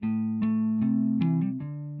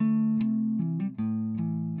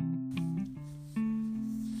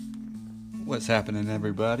What's happening,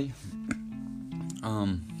 everybody?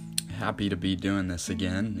 Happy to be doing this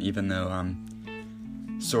again, even though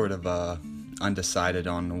I'm sort of undecided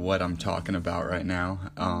on what I'm talking about right now.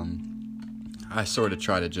 I sort of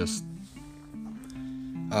try to just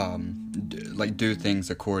do things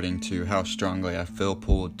according to how strongly I feel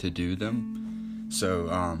pulled to do them. So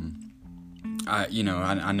I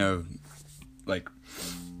know like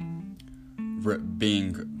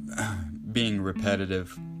being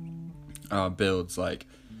repetitive builds, like,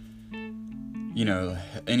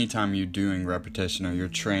 anytime you're doing repetition or you're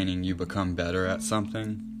training, you become better at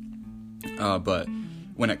something. But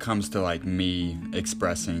when it comes to like me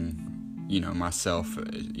expressing, myself,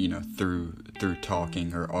 through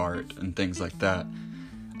talking or art and things like that,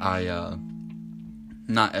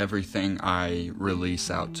 not everything I release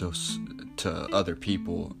out to other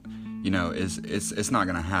people, it's not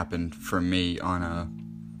gonna happen for me on a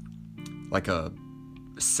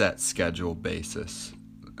set schedule basis.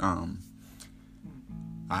 I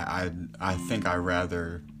think I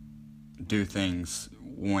rather do things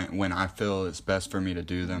when I feel it's best for me to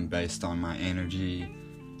do them based on my energy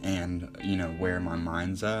and where my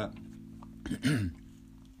mind's at.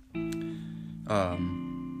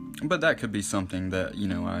 But that could be something that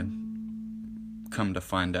I come to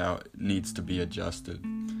find out needs to be adjusted.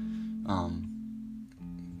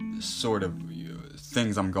 Sort of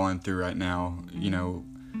things I'm going through right now,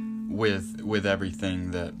 with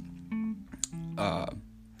everything that I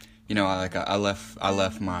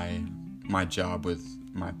left my job with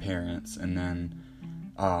my parents, and then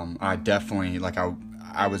I definitely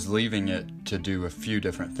I was leaving it to do a few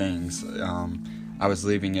different things. I was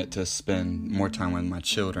leaving it to spend more time with my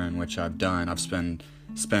children, which I've done. I've spent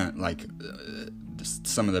some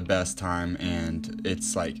of the best time, and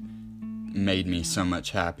it's made me so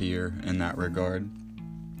much happier in that regard.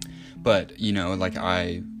 But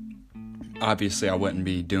I wouldn't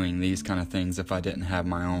be doing these kind of things if I didn't have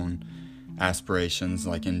my own aspirations,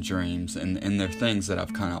 and dreams, and they're things that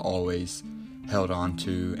I've kind of always held on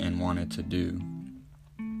to and wanted to do,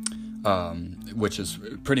 which is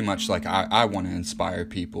pretty much I want to inspire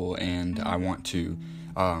people, and I want to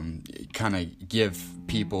kind of give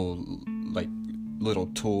people little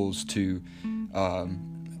tools to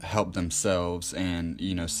help themselves and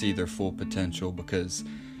see their full potential, because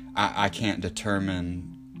I can't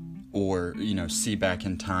determine or see back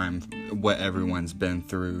in time what everyone's been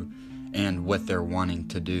through and what they're wanting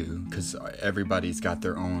to do, because everybody's got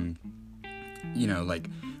their own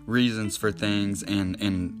reasons for things,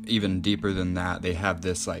 and even deeper than that, they have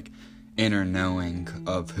this inner knowing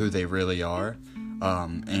of who they really are,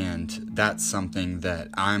 and that's something that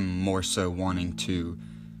I'm more so wanting to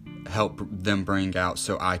help them bring out,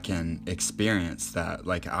 so I can experience that.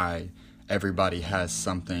 Everybody has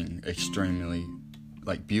something extremely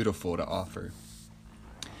beautiful to offer,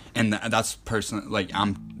 and that's personally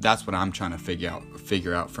that's what I'm trying to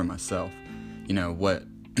figure out for myself. What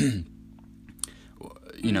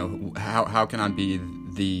how can I be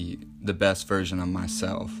the best version of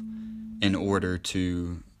myself in order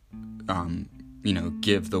to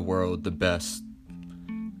give the world the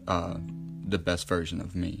best version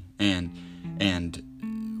of me.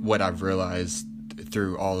 And what I've realized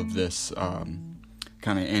through all of this kind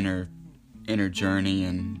of inner journey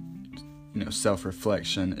and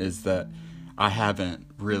self-reflection is that I haven't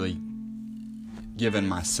really given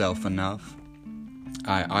myself enough.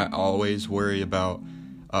 I always worry about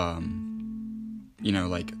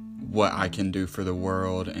what I can do for the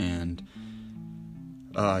world, and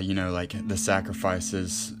the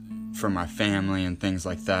sacrifices for my family and things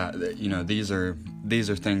like that. These are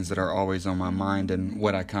things that are always on my mind, and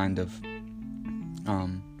what I kind of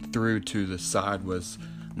threw to the side was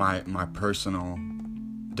my personal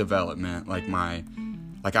development.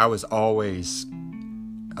 I was always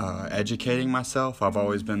educating myself. I've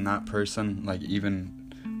always been that person. Even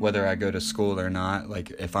whether I go to school or not,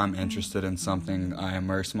 if I'm interested in something, I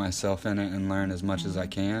immerse myself in it and learn as much as I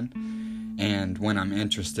can. And when I'm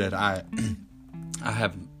interested, I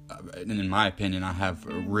have, in my opinion, I have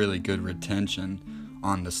a really good retention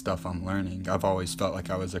on the stuff I'm learning. I've always felt like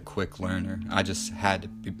I was a quick learner. I just had to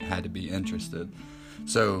be interested.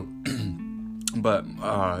 So, but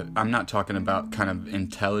I'm not talking about kind of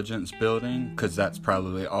intelligence building, because that's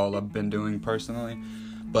probably all I've been doing personally.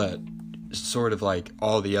 But sort of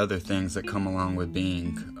all the other things that come along with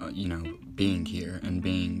being here and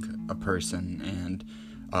being a person, and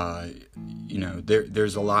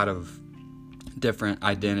there's a lot of different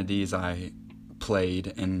identities I played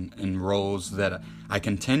in roles that I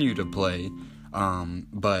continue to play,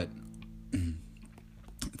 but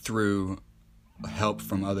through help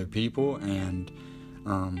from other people, and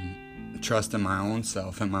trust in my own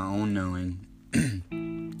self and my own knowing.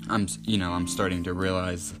 I'm starting to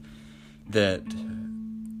realize that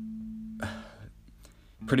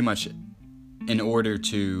pretty much in order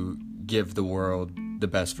to give the world the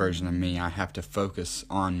best version of me, I have to focus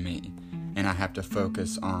on me, and I have to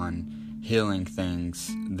focus on healing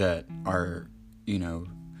things that are,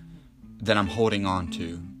 that I'm holding on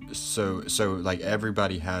to. So like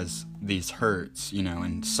everybody has these hurts,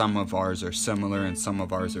 and some of ours are similar and some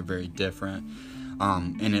of ours are very different.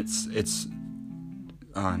 And it's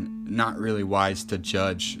not really wise to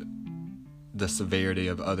judge the severity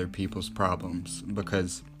of other people's problems,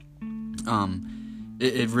 because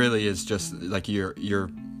it really is just like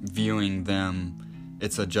you're viewing them.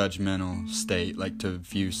 It's a judgmental state, like to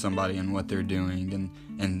view somebody and what they're doing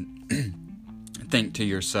and think to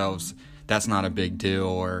yourselves, that's not a big deal,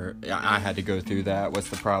 or I had to go through that, what's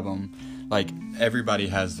the problem? Like, everybody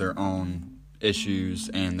has their own issues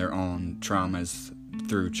and their own traumas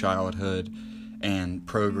through childhood, and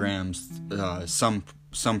programs, some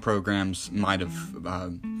programs might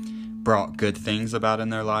have brought good things about in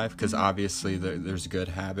their life, because obviously there's good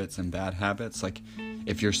habits and bad habits. Like,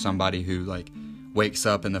 if you're somebody who like wakes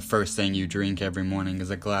up and the first thing you drink every morning is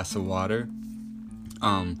a glass of water,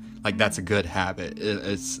 like that's a good habit.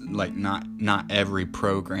 It's like not every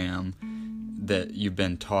program that you've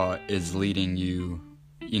been taught is leading you,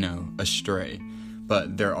 astray.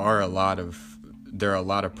 But there are a lot of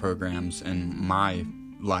programs in my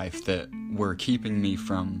life that were keeping me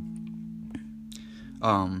from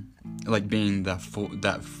like being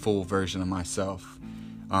that full version of myself,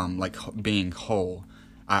 like being whole.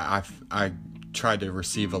 I tried to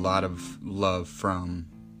receive a lot of love from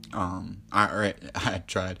I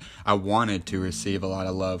wanted to receive a lot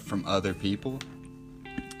of love from other people,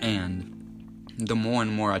 and the more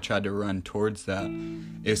and more I tried to run towards that,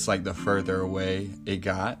 it's like the further away it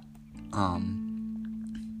got.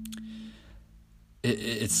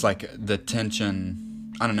 It's like the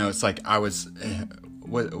tension, I don't know, it's like I was,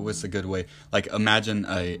 what's a good way? Like, imagine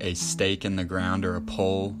a stake in the ground or a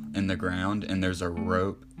pole in the ground, and there's a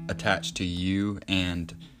rope attached to you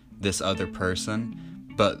and this other person,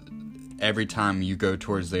 but every time you go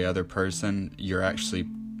towards the other person, you're actually,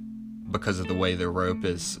 because of the way the rope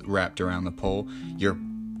is wrapped around the pole, you're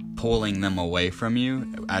pulling them away from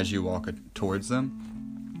you as you walk towards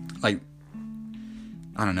them. Like,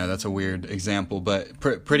 I don't know, that's a weird example, but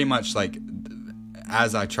pretty much like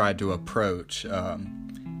as I tried to approach,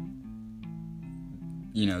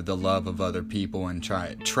 the love of other people and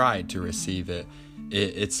tried to receive it,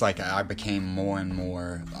 it's like I became more and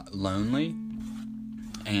more lonely.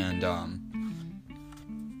 And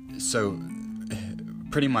so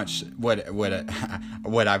pretty much what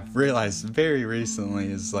I've realized very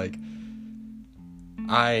recently is like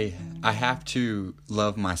I have to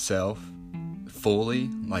love myself fully,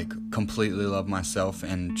 like completely love myself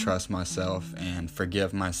and trust myself and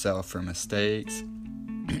forgive myself for mistakes,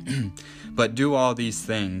 but do all these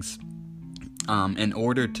things in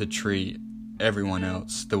order to treat everyone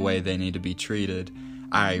else the way they need to be treated.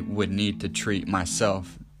 I would need to treat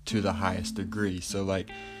myself to the highest degree. So like,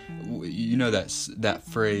 that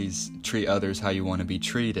phrase, treat others how you want to be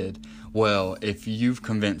treated. Well, if you've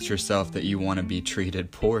convinced yourself that you want to be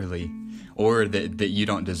treated poorly, or that you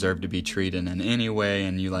don't deserve to be treated in any way,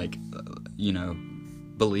 and you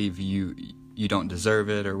believe you don't deserve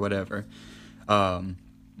it or whatever,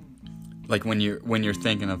 like when you're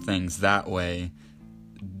thinking of things that way,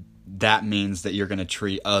 that means that you're going to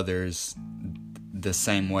treat others the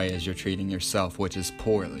same way as you're treating yourself, which is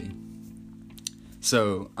poorly.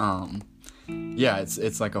 So, yeah,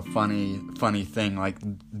 it's like a funny thing. Like,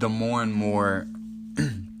 the more and more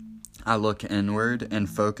I look inward and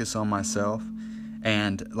focus on myself,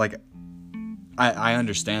 and like, I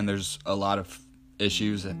understand there's a lot of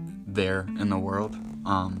issues there in the world,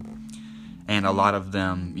 and a lot of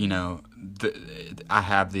them, I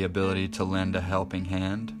have the ability to lend a helping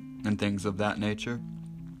hand and things of that nature.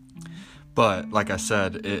 But like I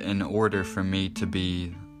said, in order for me to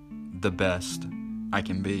be the best I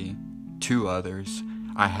can be to others,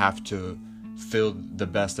 I have to feel the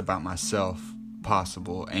best about myself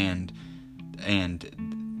possible, and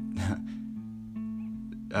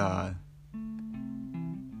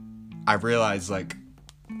I realize, like,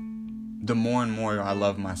 the more and more I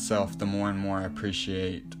love myself, the more and more I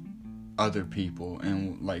appreciate other people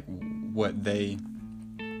and like what they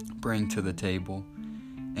bring to the table,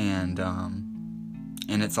 and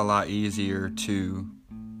it's a lot easier to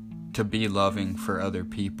be loving for other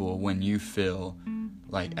people when you feel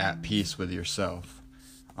like at peace with yourself,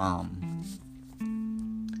 and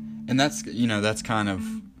that's kind of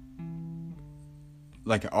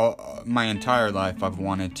like all my entire life I've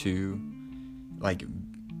wanted to like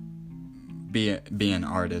be an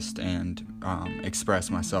artist and express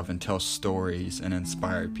myself and tell stories and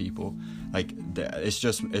inspire people. Like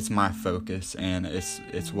it's my focus, and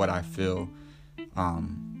it's what I feel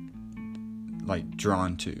like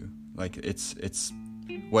drawn to. Like it's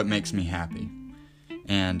what makes me happy.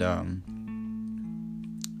 And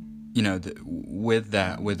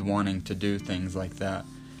with wanting to do things like that,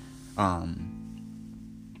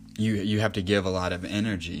 you have to give a lot of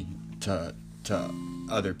energy to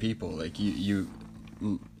other people. Like you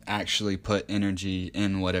actually put energy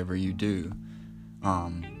in whatever you do.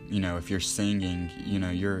 If you're singing,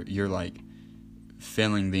 you're like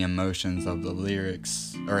feeling the emotions of the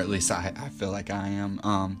lyrics, or at least I feel like I am.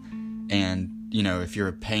 And if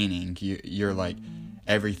you're painting, you're like,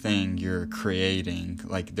 everything you're creating,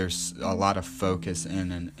 like there's a lot of focus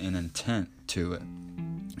and an intent to it,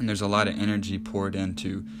 and there's a lot of energy poured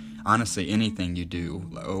into honestly anything you do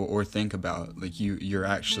or think about. Like you're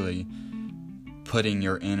actually putting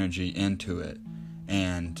your energy into it.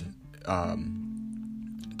 And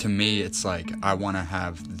to me, it's like I want to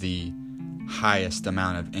have the highest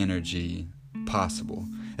amount of energy possible.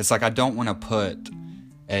 It's like I don't want to put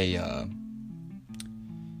a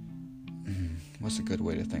what's a good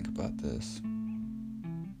way to think about this?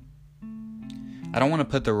 I don't want to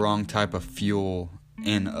put the wrong type of fuel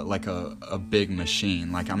in like a big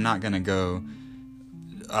machine. Like I'm not going to go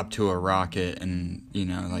up to a rocket and,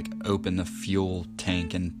 like open the fuel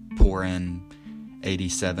tank and pour in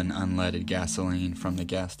 87 unleaded gasoline from the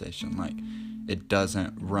gas station. Like it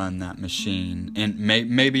doesn't run that machine. And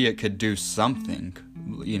maybe it could do something,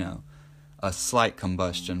 a slight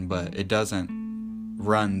combustion, but it doesn't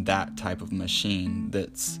run that type of machine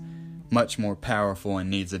that's much more powerful and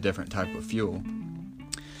needs a different type of fuel.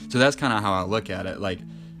 So that's kind of how I look at it. Like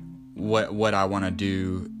what I want to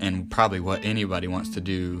do, and probably what anybody wants to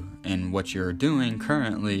do, and what you're doing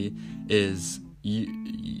currently is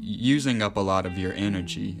using up a lot of your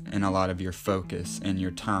energy and a lot of your focus and your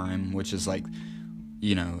time, which is like,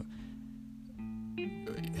 you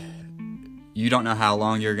don't know how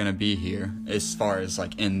long you're going to be here as far as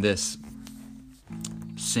like in this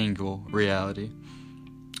single reality.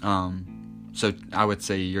 So I would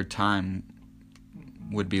say your time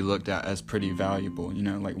would be looked at as pretty valuable.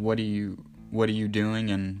 Like what are you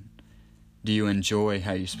doing, and do you enjoy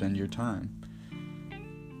how you spend your time?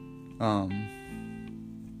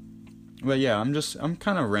 But yeah, I'm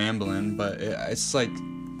kind of rambling, but it's like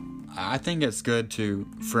I think it's good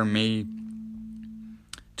for me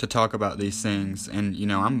to talk about these things. And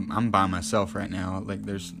I'm by myself right now. Like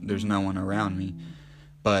there's no one around me.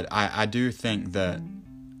 But I do think that,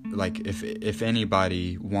 like, if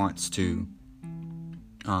anybody wants to,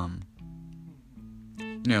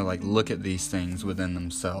 like look at these things within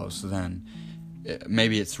themselves, then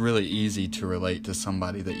maybe it's really easy to relate to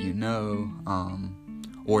somebody that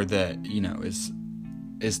or that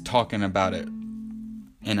is talking about it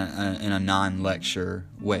in a non-lecture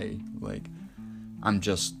way. Like I'm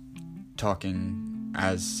just talking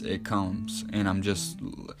as it comes, and I'm just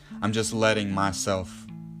letting myself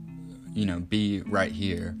be right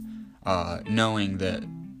here, knowing that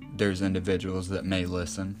there's individuals that may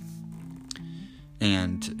listen,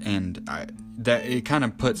 and that it kind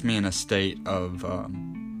of puts me in a state of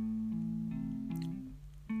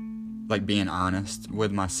like being honest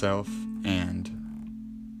with myself. And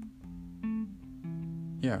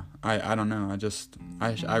yeah, I don't know,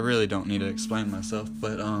 I really don't need to explain myself,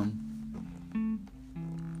 but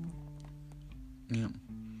yeah,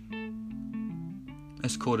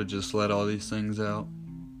 it's cool to just let all these things out.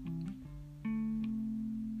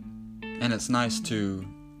 And it's nice to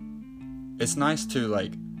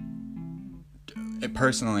like,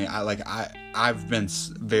 personally, I've been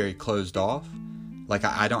very closed off. Like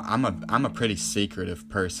I'm a pretty secretive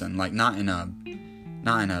person. Like not in a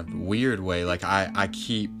weird way. Like I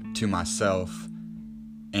keep to myself,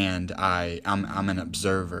 and I'm an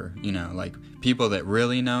observer. Like people that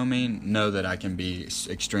really know me know that I can be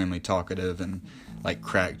extremely talkative and like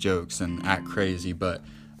crack jokes and act crazy, but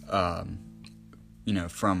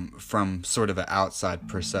from sort of an outside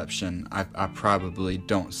perception, I probably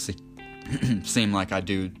don't seem like I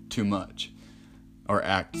do too much or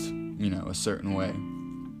act a certain way.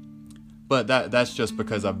 But that's just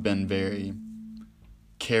because I've been very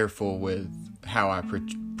careful with how I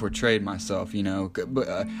portrayed myself.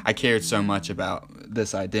 But I cared so much about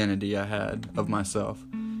this identity I had of myself.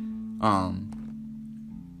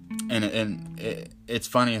 And it's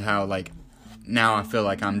funny how, like, now I feel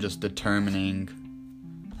like I'm just determining,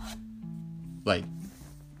 like,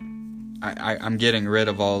 I'm getting rid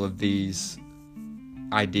of all of these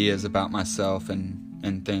ideas about myself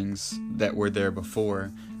and things that were there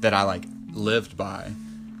before that I like lived by.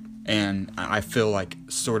 And I feel like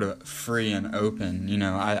sort of free and open, you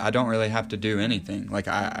know. I don't really have to do anything. Like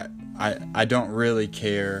I don't really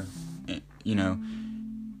care, you know.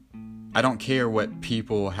 I don't care what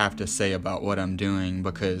people have to say about what I'm doing,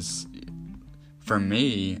 because for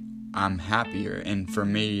me, I'm happier. And for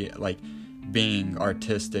me, like, being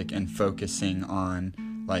artistic and focusing on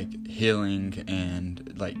like healing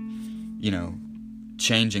and like, you know,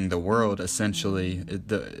 changing the world essentially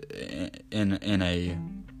in a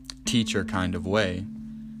teacher kind of way,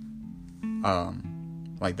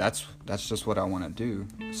 like that's just what I want to do.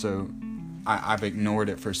 So I've ignored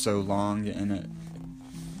it for so long, and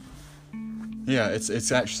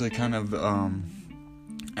it's actually kind of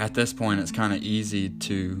at this point it's kind of easy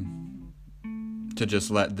to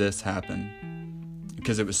just let this happen,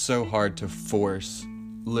 because it was so hard to force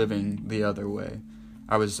living the other way.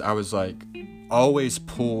 I was like always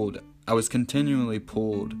pulled. I was continually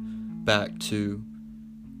pulled back to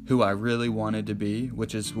who I really wanted to be,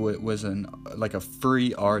 which is what was like a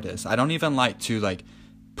free artist. I don't even like to like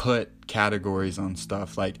put categories on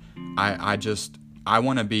stuff. Like I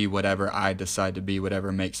want to be whatever I decide to be,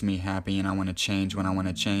 whatever makes me happy, and I want to change when I want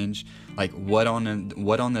to change. Like what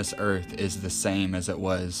on this earth is the same as it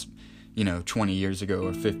was, you know, 20 years ago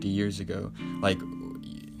or 50 years ago. Like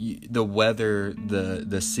the weather,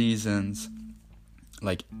 the seasons,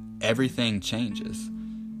 like everything changes.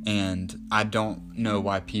 And I don't know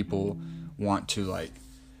why people want to like,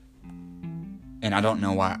 and I don't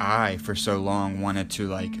know why I for so long wanted to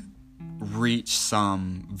like reach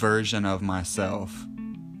some version of myself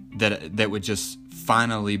that would just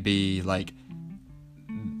finally be like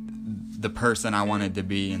the person I wanted to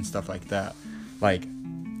be and stuff like that. Like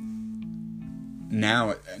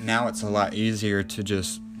now it's a lot easier to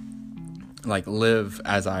just like live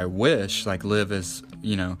as I wish, like live as,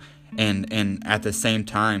 you know, and at the same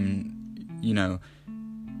time, you know,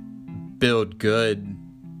 build good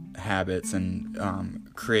habits and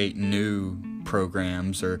create new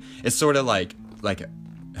programs. Or it's sort of like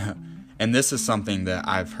and this is something that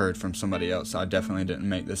I've heard from somebody else, so I definitely didn't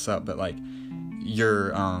make this up, but like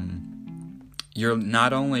you're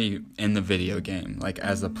not only in the video game like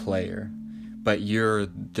as a player, but you're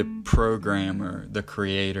the programmer, the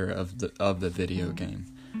creator of the video game.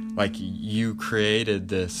 Like you created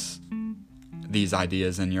these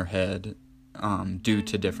ideas in your head due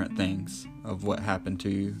to different things of what happened to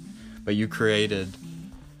you, but you created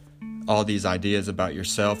all these ideas about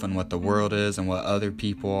yourself and what the world is and what other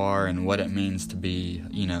people are and what it means to be,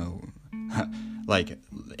 you know, like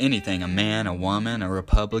anything, a man, a woman, a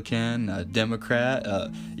Republican, a Democrat,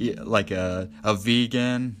 like a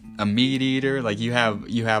vegan, a meat eater. Like you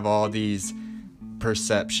have all these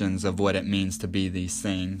perceptions of what it means to be these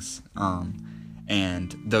things,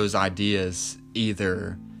 and those ideas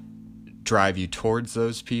either drive you towards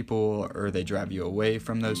those people, or they drive you away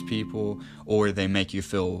from those people, or they make you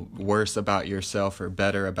feel worse about yourself or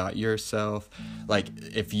better about yourself. Like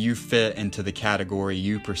if you fit into the category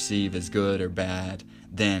you perceive as good or bad,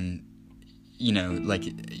 then, you know, like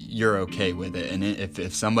you're okay with it. And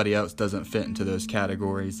if somebody else doesn't fit into those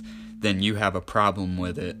categories, then you have a problem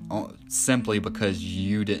with it simply because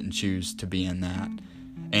you didn't choose to be in that.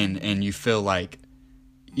 And you feel like,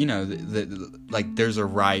 you know, like there's a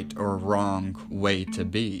right or wrong way to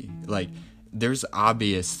be. Like there's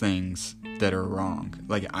obvious things that are wrong.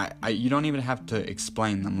 Like you don't even have to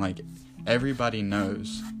explain them. Like everybody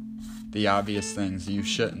knows the obvious things you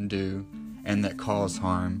shouldn't do and that cause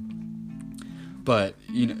harm. But,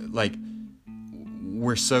 you know, like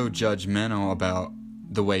we're so judgmental about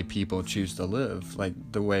the way people choose to live. Like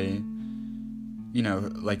the way, you know,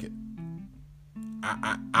 like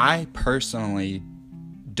I personally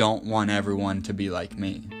don't want everyone to be like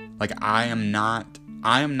me. Like I am not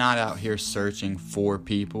out here searching for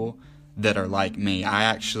people that are like me. I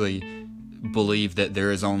actually believe that there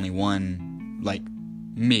is only one like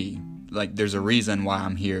me. Like there's a reason why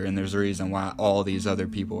I'm here, and there's a reason why all these other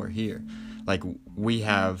people are here. Like we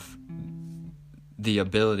have the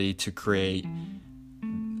ability to create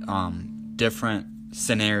different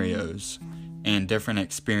scenarios and different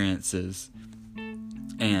experiences,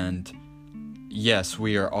 and yes,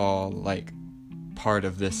 we are all like part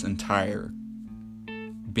of this entire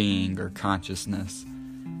being or consciousness,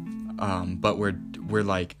 but we're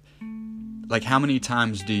like how many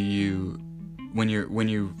times do you, when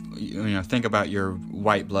you think about your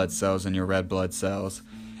white blood cells and your red blood cells,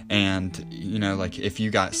 and you know, like if you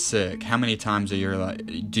got sick, how many times do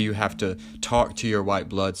you have to talk to your white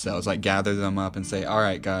blood cells, like gather them up and say, all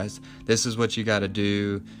right guys, this is what you got to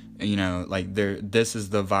do, like this is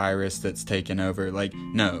the virus that's taken over. Like,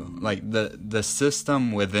 no, like the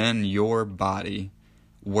system within your body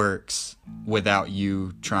works without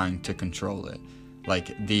you trying to control it.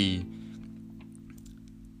 Like the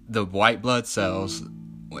white blood cells,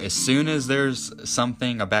 as soon as there's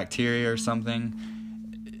something, a bacteria or something,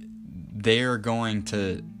 they're going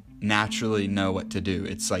to naturally know what to do.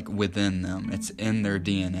 It's like within them. It's in their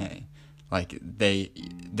DNA. Like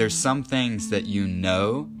there's some things that you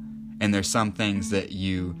know, and there's some things that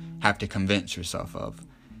you have to convince yourself of.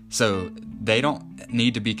 So they don't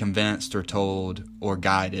need to be convinced or told or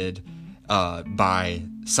guided by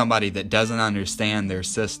somebody that doesn't understand their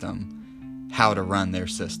system, how to run their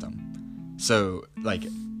system. So like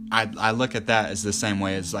I look at that as the same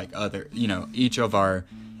way as like other, each of our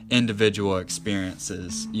individual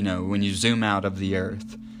experiences. When you zoom out of the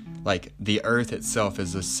earth, like the earth itself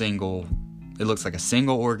is it looks like a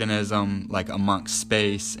single organism, like amongst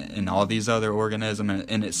space and all these other organisms,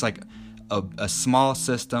 and it's like a small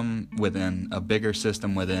system within a bigger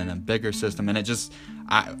system within a bigger system, and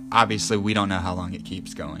obviously we don't know how long it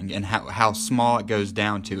keeps going, and how small it goes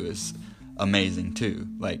down to is amazing too.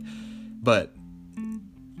 Like, but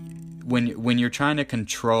when you're trying to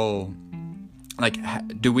control, like,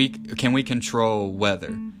 can we control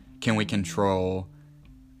weather? Can we control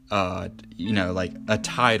like a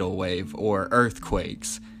tidal wave or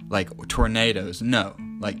earthquakes, like tornadoes? No,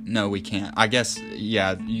 we can't. I guess,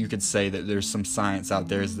 yeah, you could say that there's some science out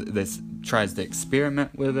there that tries to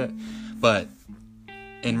experiment with it, but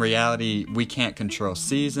in reality, we can't control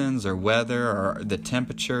seasons or weather or the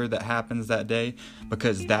temperature that happens that day,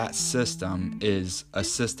 because that system is a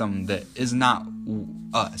system that is not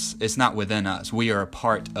us. It's not within us. We are a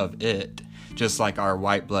part of it. Just like our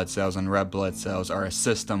white blood cells and red blood cells are a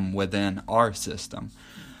system within our system.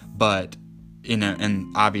 But,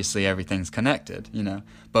 and obviously everything's connected,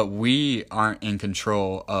 but we aren't in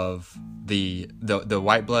control of the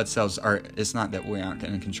white blood cells. It's not that we aren't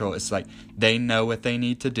in control. It's like they know what they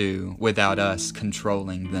need to do without us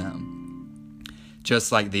controlling them.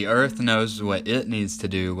 Just like the earth knows what it needs to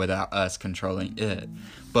do without us controlling it.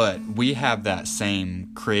 But we have that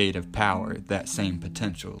same creative power, that same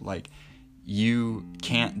potential. Like, you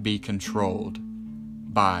can't be controlled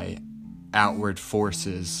by outward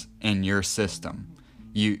forces in your system.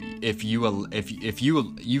 You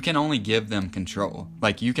can only give them control.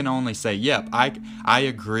 Like, you can only say, yep, I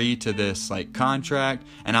agree to this like contract,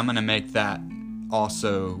 and I'm gonna make that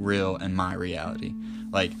also real in my reality.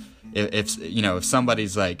 Like, if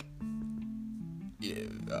somebody's like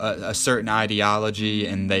a certain ideology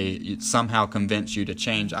and they somehow convince you to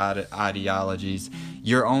change ideologies,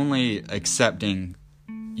 you're only accepting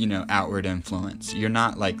outward influence. You're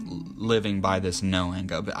not like living by this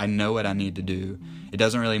knowing of, I know what I need to do. It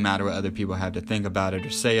doesn't really matter what other people have to think about it or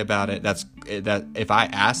say about it. That if I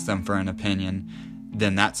ask them for an opinion,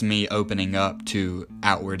 then that's me opening up to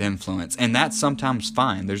outward influence. And that's sometimes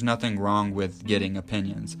fine. There's nothing wrong with getting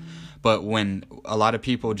opinions. But when a lot of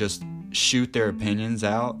people just shoot their opinions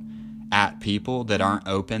out at people that aren't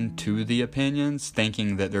open to the opinions,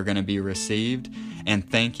 thinking that they're going to be received, and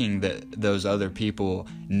thinking that those other people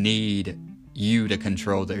need you to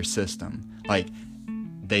control their system. Like,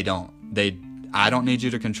 they don't. I don't need you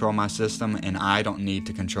to control my system, and I don't need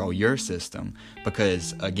to control your system,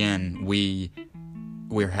 because again, we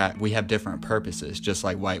have different purposes, just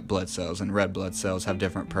like white blood cells and red blood cells have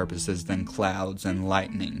different purposes than clouds and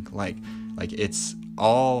lightning. Like it's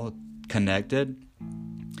all connected,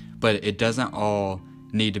 but it doesn't all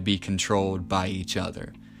need to be controlled by each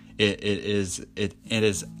other. It is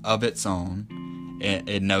of its own.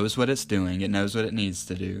 It knows what it's doing. It knows what it needs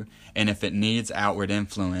to do. And if it needs outward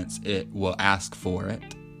influence, it will ask for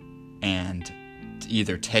it and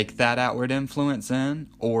either take that outward influence in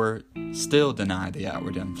or still deny the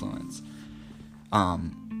outward influence.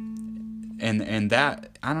 And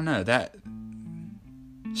that, I don't know, that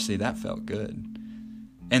felt good.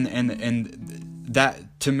 And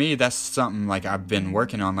that, to me, that's something like I've been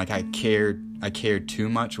working on. Like, I cared too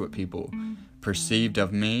much what people perceived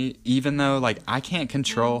of me, even though like I can't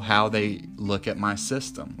control how they look at my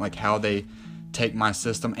system, like how they take my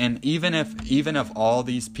system. And even if all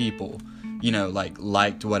these people, like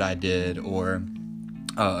liked what I did or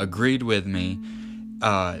agreed with me,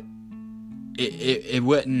 it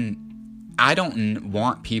wouldn't. I don't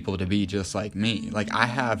want people to be just like me. Like, I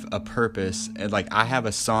have a purpose, like I have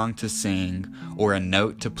a song to sing or a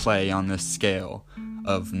note to play on this scale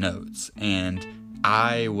of notes, and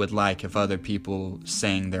I would like if other people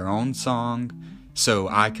sang their own song so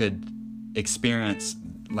I could experience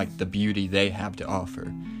like the beauty they have to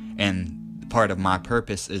offer. And part of my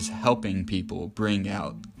purpose is helping people bring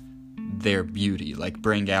out their beauty, like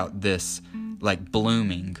bring out this like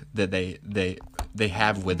blooming that they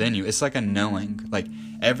have within you. It's like a knowing, like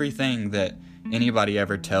everything that anybody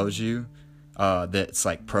ever tells you that's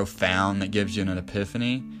like profound, that gives you an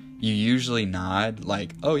epiphany, you usually nod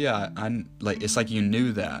like, oh yeah, I'm like, it's like you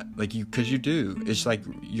knew that, like you, because you do. It's like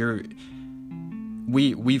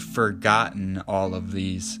we've forgotten all of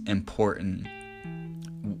these important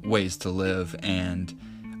ways to live, and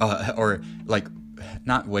or like,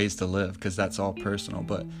 not ways to live, because that's all personal,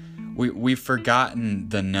 but we've forgotten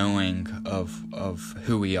the knowing of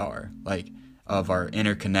who we are, like of our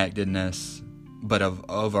interconnectedness, but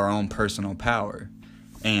of our own personal power.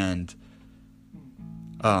 And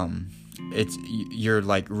it's, you're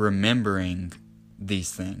like remembering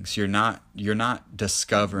these things. You're not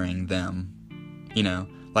discovering them, you know,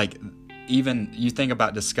 like even you think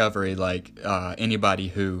about discovery, like anybody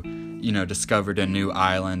who, you know, discovered a new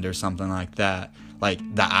island or something like that, like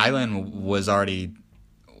the island was already,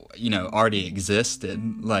 you know, already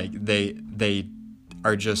existed. Like they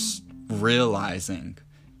are just realizing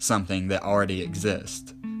something that already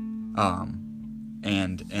exists.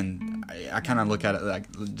 And I kind of look at it like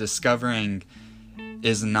discovering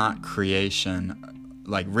is not creation.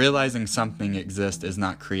 Like realizing something exists is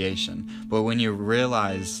not creation. But when you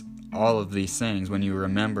realize all of these things, when you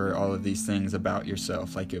remember all of these things about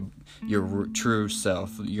yourself, like your true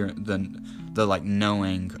self, the like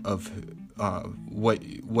knowing of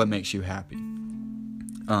what makes you happy.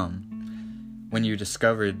 When you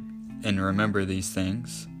discover and remember these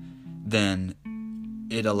things, then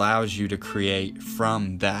it allows you to create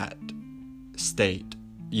from that state.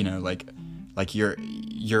 You know, like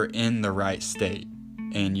you're in the right state,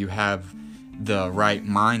 and you have the right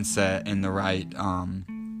mindset and the right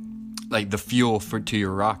like the fuel to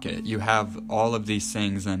your rocket. You have all of these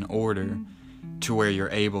things in order to where you're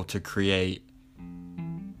able to create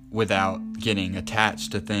without getting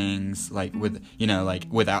attached to things, like with, you know, like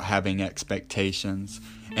without having expectations.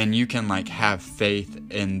 And you can like have faith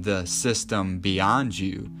in the system beyond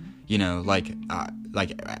you, you know, like a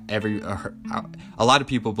lot of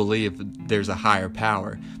people believe there's a higher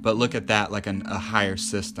power, but look at that like a higher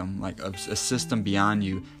system, like a system beyond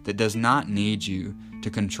you that does not need you to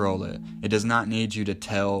control it. It does not need you to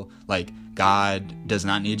tell, like God does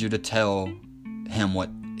not need you to tell him what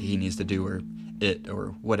he needs to do, or it,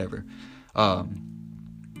 or whatever.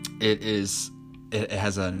 It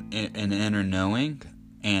has an inner knowing,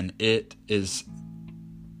 and it is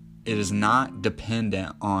not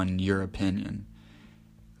dependent on your opinion.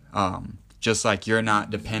 Just like you're not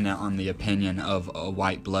dependent on the opinion of a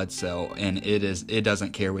white blood cell, and it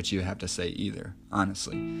doesn't care what you have to say either,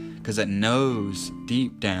 honestly, because it knows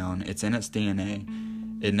deep down, it's in its DNA,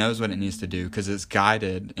 it knows what it needs to do, because it's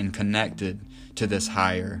guided and connected to this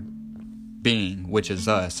higher being, which is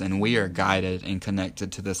us, and we are guided and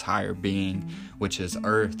connected to this higher being, which is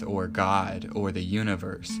Earth or God or the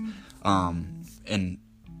universe. And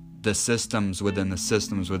the systems within the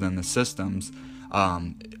systems within the systems,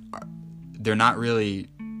 they're not really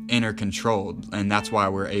inter-controlled, and that's why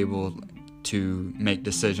we're able to make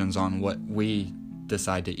decisions on what we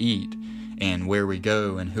decide to eat, and where we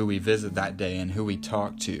go, and who we visit that day, and who we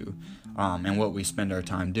talk to, and what we spend our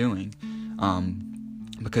time doing.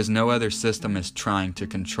 Because no other system is trying to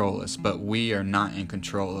control us, but we are not in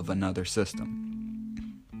control of another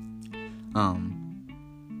system.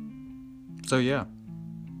 So yeah.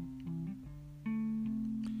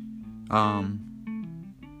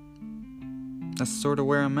 That's sort of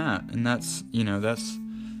where I'm at, and that's, you know, that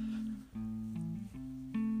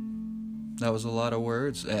was a lot of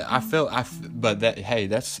words. But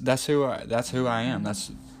that's who I am.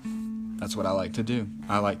 That's what I like to do.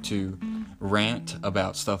 I like to rant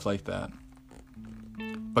about stuff like that,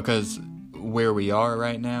 because where we are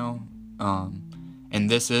right now, and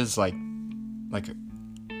this is like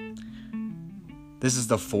this is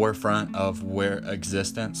the forefront of where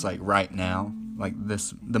existence, like right now, like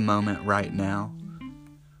the moment right now,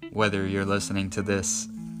 whether you're listening to this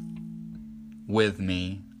with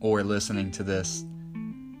me or listening to this,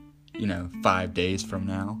 you know, 5 days from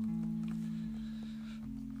now,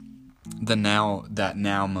 that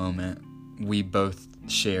now moment, we both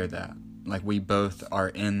share that. Like we both are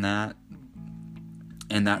in that,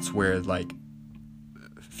 and that's where like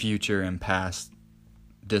future and past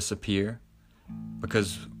disappear,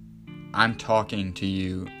 because I'm talking to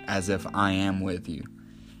you as if I am with you.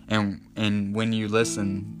 And when you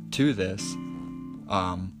listen to this,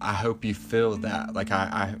 I hope you feel that. Like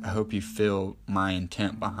I hope you feel my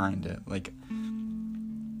intent behind it. Like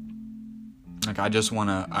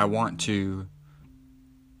I want to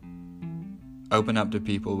open up to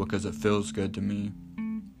people because it feels good to me.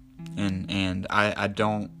 and I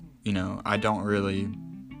don't, I don't really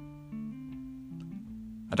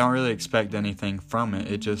expect anything from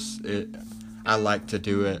it. I like to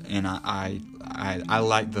do it, and I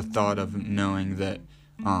like the thought of knowing that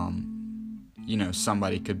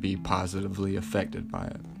somebody could be positively affected by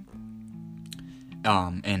it.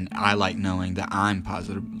 And I like knowing that I'm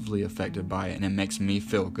positively affected by it, and it makes me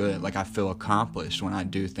feel good. Like, I feel accomplished when I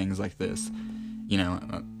do things like this.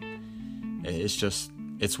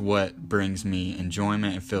 It's what brings me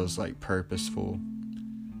enjoyment. It feels like purposeful.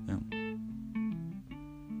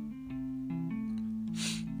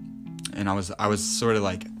 And I was sort of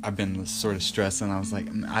like, I've been sort of stressing. I was like,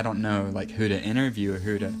 I don't know, like, who to interview or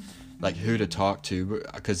who to talk to,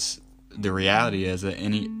 because the reality is that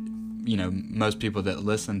most people that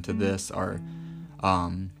listen to this are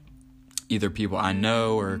either people I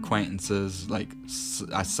know or acquaintances, like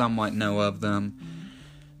I somewhat know of them.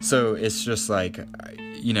 So it's just like,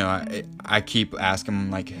 I keep asking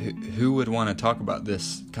them, like, who would want to talk about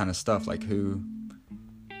this kind of stuff, like who,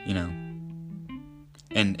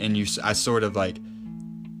 I sort of like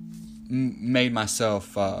made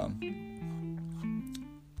myself, I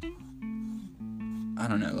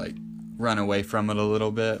don't know, like, run away from it a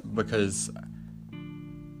little bit, because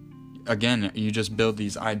again, you just build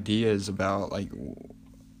these ideas about like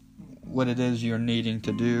what it is you're needing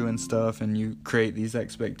to do and stuff, and you create these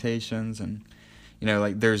expectations, and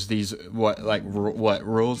like there's these what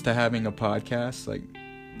rules to having a podcast. Like,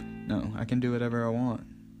 no, I can do whatever I want,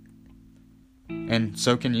 and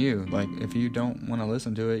so can you. Like, if you don't want to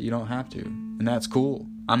listen to it, you don't have to, and that's cool.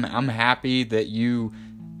 I'm happy that you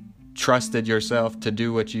trusted yourself to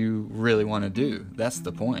do what you really want to do. That's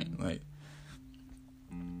the point. Like,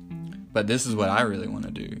 but this is what I really want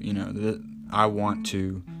to do. I want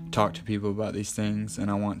to talk to people about these things, and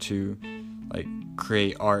I want to like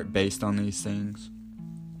create art based on these things.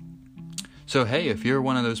 So hey, if you're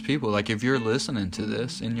one of those people, like if you're listening to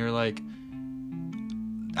this and you're like,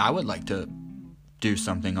 I would like to do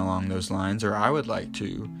something along those lines, or I would like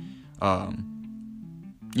to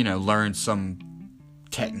learn some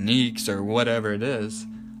techniques or whatever it is,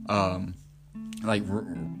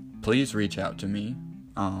 please reach out to me.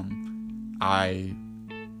 I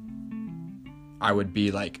would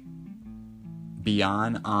be like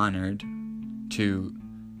beyond honored to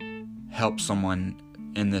help someone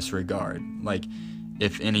in this regard. Like,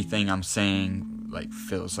 if anything I'm saying like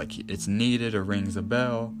feels like it's needed or rings a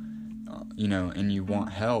bell, and you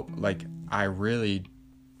want help, like,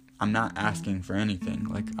 I'm not asking for anything.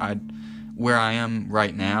 Like, where I am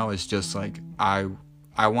right now is just like, I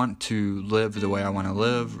want to live the way I want to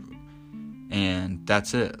live, and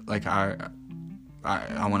that's it. Like, I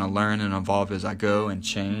want to learn and evolve as I go and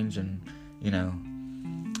change, and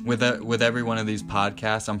with every one of these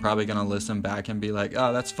podcasts, I'm probably going to listen back and be like,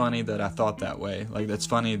 oh, that's funny that I thought that way. Like, that's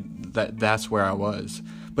funny that's where I was.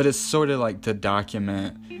 But it's sort of like to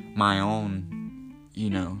document my own,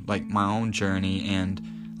 my own journey, and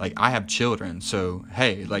like, I have children, so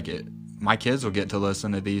hey, like, my kids will get to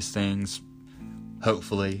listen to these things,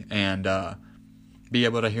 hopefully, and be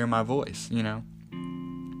able to hear my voice,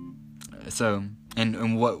 So,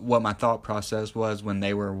 and what my thought process was when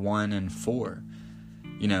they were 1 and 4,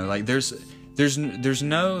 like, there's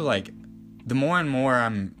no, like, the more and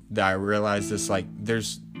more that I realize this, like,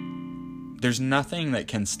 there's nothing that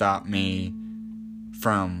can stop me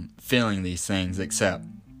from feeling these things except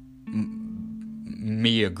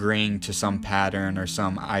me agreeing to some pattern or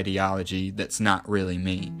some ideology that's not really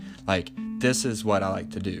me. Like, this is what I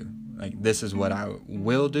like to do. Like, this is what I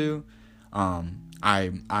will do. I'm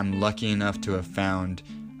lucky enough to have found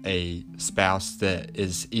a spouse that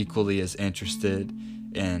is equally as interested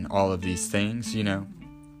in all of these things,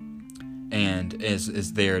 and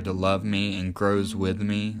is there to love me and grows with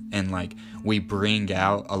me, and like, we bring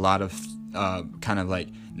out a lot of kind of like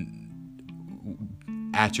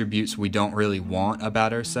attributes we don't really want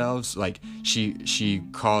about ourselves. Like, she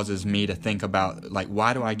causes me to think about, like,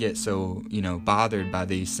 why do I get so bothered by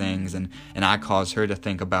these things, and I cause her to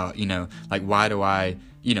think about, like, why do I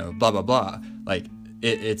blah blah blah. Like,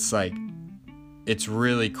 it's like, it's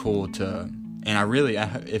really cool to, and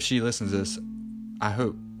if she listens to this, I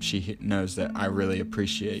hope she knows that I really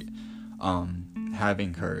appreciate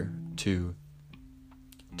having her to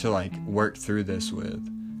like work through this with.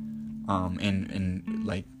 And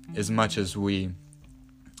like, as much as we,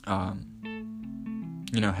 have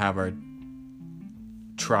our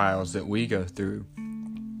trials that we go through,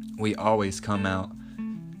 we always come out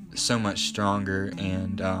so much stronger.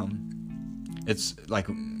 And it's like,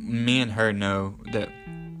 me and her know that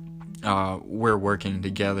we're working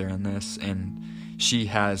together in this, and she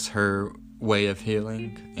has her way of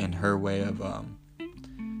healing and her way of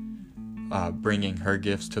bringing her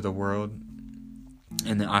gifts to the world,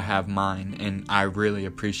 and then I have mine, and I really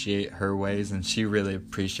appreciate her ways, and she really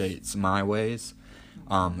appreciates my ways,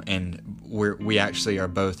 and we actually are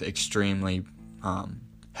both extremely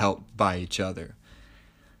helped by each other.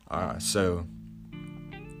 So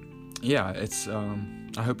yeah, it's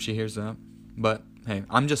I hope she hears that. But hey,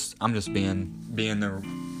 I'm just being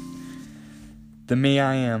the me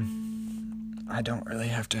I am. I don't really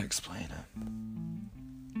have to explain it.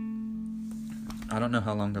 I don't know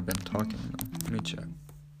how long I've been talking though. Let me check.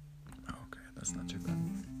 Oh, okay, that's not too bad.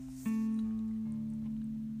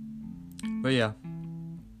 But yeah.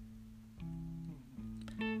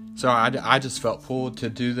 So I just felt pulled to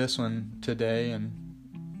do this one today, and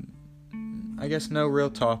I guess no real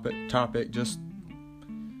topic, just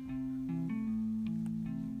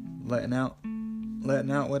letting out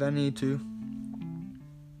what I need to.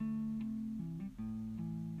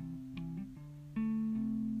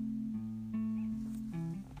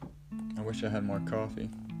 I wish I had more coffee.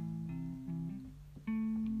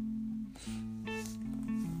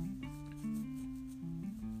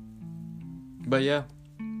 But yeah.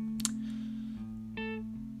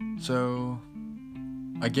 So,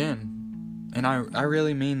 again, and I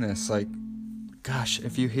really mean this, like, gosh,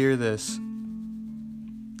 if you hear this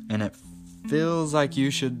and it feels like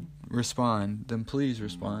you should respond, then please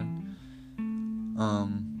respond.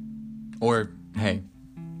 Or, hey,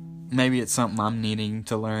 maybe it's something I'm needing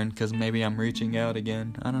to learn, because maybe I'm reaching out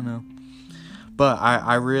again. I don't know. But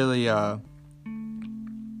I really, I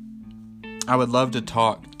would love to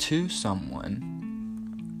talk to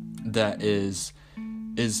someone that is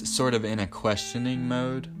sort of in a questioning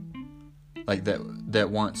mode, like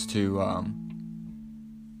that wants to,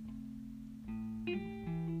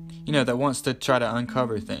 that wants to try to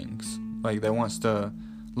uncover things, like that wants to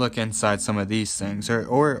look inside some of these things,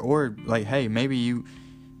 or like, hey, maybe you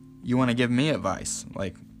want to give me advice.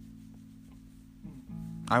 Like,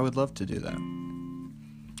 I would love to do that.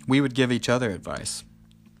 We would give each other advice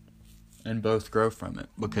and both grow from it,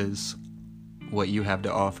 because what you have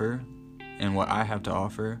to offer and what I have to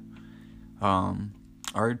offer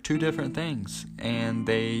are two different things, and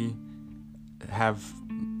they have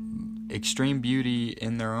extreme beauty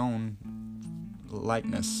in their own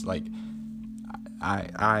likeness. Like,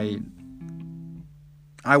 I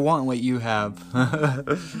want what you have.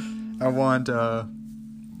 I want to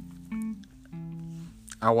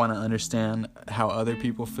understand how other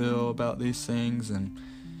people feel about these things, and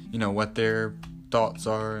what their thoughts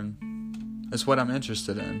are, and it's what I'm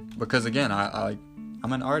interested in. Because again,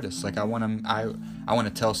 I'm an artist. Like, I want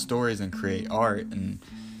to tell stories and create art, and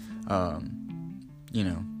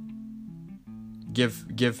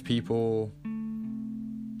give people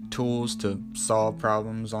tools to solve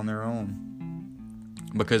problems on their own,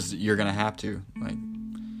 because you're gonna have to. Like,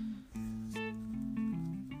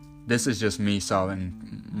 this is just me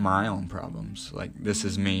solving my own problems. Like, this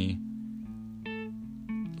is me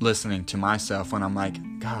listening to myself when I'm like,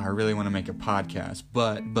 God, I really want to make a podcast,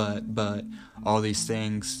 but all these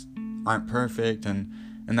things aren't perfect, and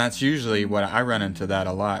that's usually what I run into, that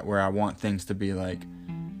a lot, where I want things to be like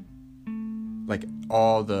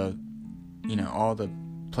all the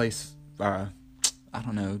place, I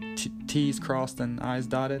don't know, T's crossed and I's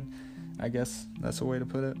dotted. I guess that's a way to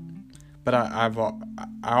put it. But I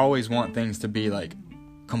always want things to be like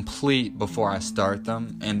complete before I start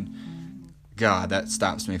them, and God, that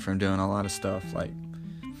stops me from doing a lot of stuff. Like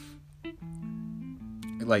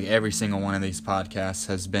every single one of these podcasts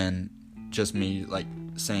has been just me like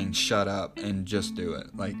saying shut up and just do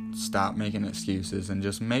it. Like, stop making excuses and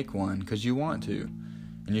just make one, because you want to,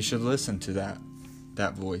 and you should listen to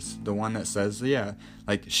that voice, the one that says, yeah,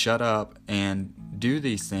 like, shut up and do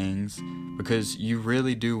these things because you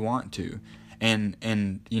really do want to. And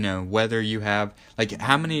whether you have, like,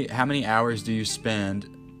 how many hours do you spend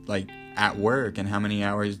like at work, and how many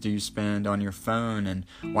hours do you spend on your phone and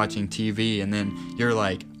watching TV, and then you're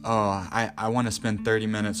like, oh, I want to spend 30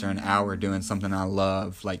 minutes or an hour doing something I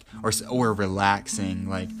love, like, or relaxing,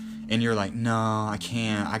 like, and you're like, no, I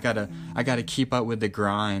can't, I gotta keep up with the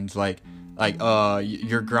grind, like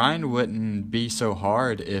your grind wouldn't be so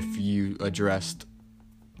hard if you addressed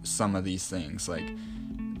some of these things. Like,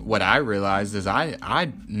 what I realized is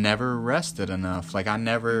I never rested enough. Like,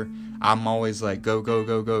 I'm always like,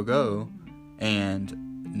 go,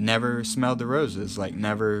 and never smelled the roses. Like,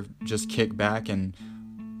 never just kicked back and,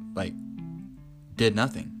 like, did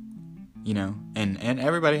nothing, and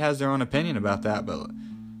everybody has their own opinion about that, but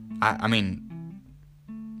I mean,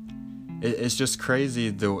 it's just crazy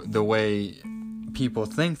the way people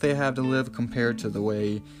think they have to live compared to the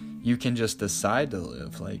way you can just decide to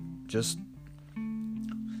live. Like, just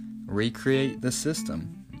recreate the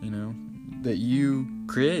system, that you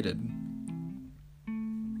created,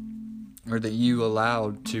 or that you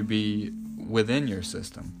allowed to be within your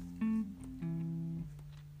system.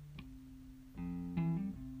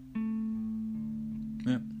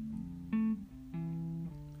 Yep.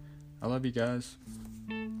 I love you guys.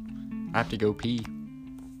 I have to go pee.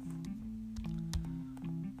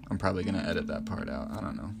 I'm probably gonna edit that part out. I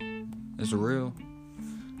don't know. It's real.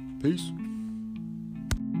 Peace.